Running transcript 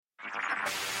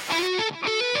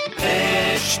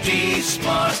HT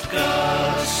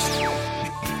Smartcast.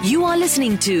 You are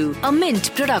listening to a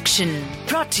Mint production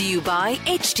brought to you by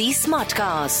HT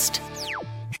Smartcast.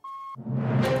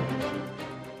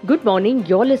 Good morning,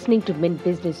 you're listening to Mint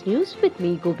Business News with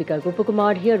me, Gopika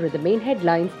Gopakumar. Here are the main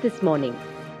headlines this morning.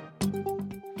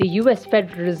 The US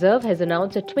Federal Reserve has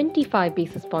announced a 25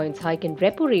 basis points hike in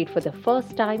repo rate for the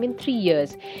first time in 3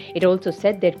 years. It also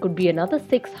said there could be another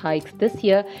 6 hikes this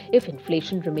year if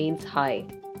inflation remains high.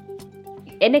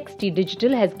 NXT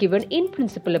Digital has given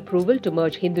in-principle approval to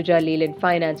merge Hinduja Leyland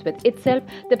Finance with itself.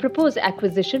 The proposed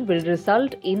acquisition will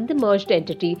result in the merged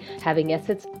entity having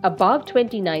assets above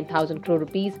 29,000 crore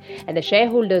rupees and the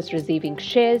shareholders receiving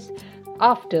shares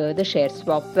after the share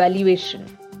swap valuation.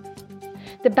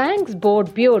 The bank's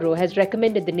board bureau has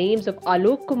recommended the names of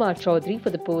Alok Kumar Chaudhary for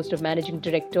the post of Managing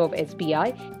Director of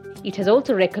SBI. It has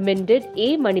also recommended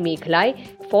A.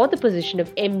 Manimekhalai for the position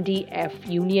of MD of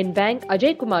Union Bank,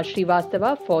 Ajay Kumar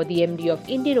Srivastava for the MD of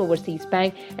Indian Overseas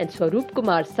Bank and Swaroop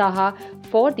Kumar Saha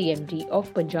for the MD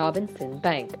of Punjab and Sindh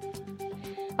Bank.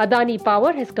 Adani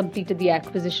Power has completed the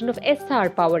acquisition of SR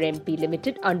Power MP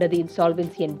Limited under the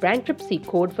Insolvency and Bankruptcy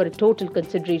Code for a total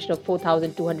consideration of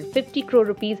 4,250 crore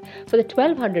rupees for the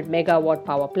 1,200 megawatt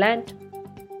power plant.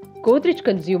 Godrej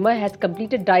Consumer has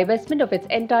completed divestment of its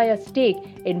entire stake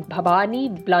in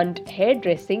Bhabani Blunt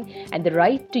Hairdressing and the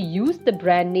right to use the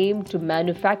brand name to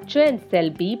manufacture and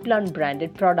sell B. Blunt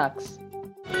branded products.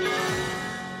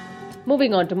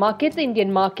 Moving on to markets,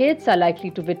 Indian markets are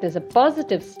likely to witness a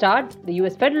positive start. The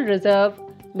US Federal Reserve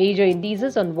major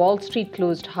indices on Wall Street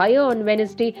closed higher on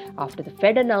Wednesday after the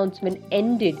Fed announcement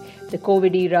ended the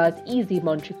COVID era's easy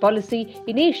monetary policy.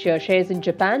 In Asia, shares in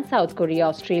Japan, South Korea,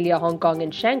 Australia, Hong Kong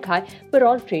and Shanghai were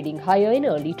all trading higher in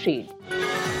early trade.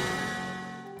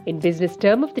 In business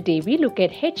term of the day, we look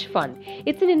at hedge fund.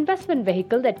 It's an investment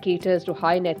vehicle that caters to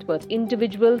high net worth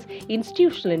individuals,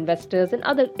 institutional investors and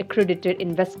other accredited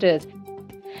investors.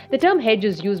 The term hedge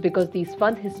is used because these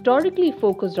funds historically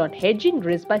focused on hedging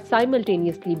risk by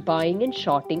simultaneously buying and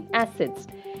shorting assets.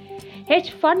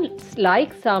 Hedge funds,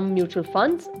 like some mutual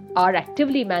funds, are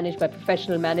actively managed by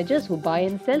professional managers who buy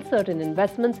and sell certain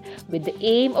investments with the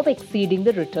aim of exceeding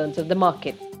the returns of the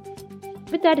market.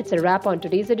 With that, it's a wrap on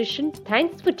today's edition.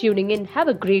 Thanks for tuning in. Have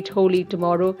a great Holi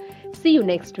tomorrow. See you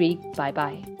next week.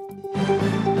 Bye-bye.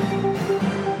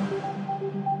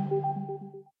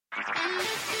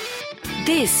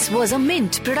 This was a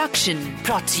Mint production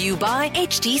brought to you by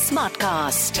HT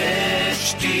Smartcast.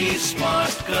 HT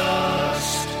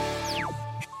Smartcast.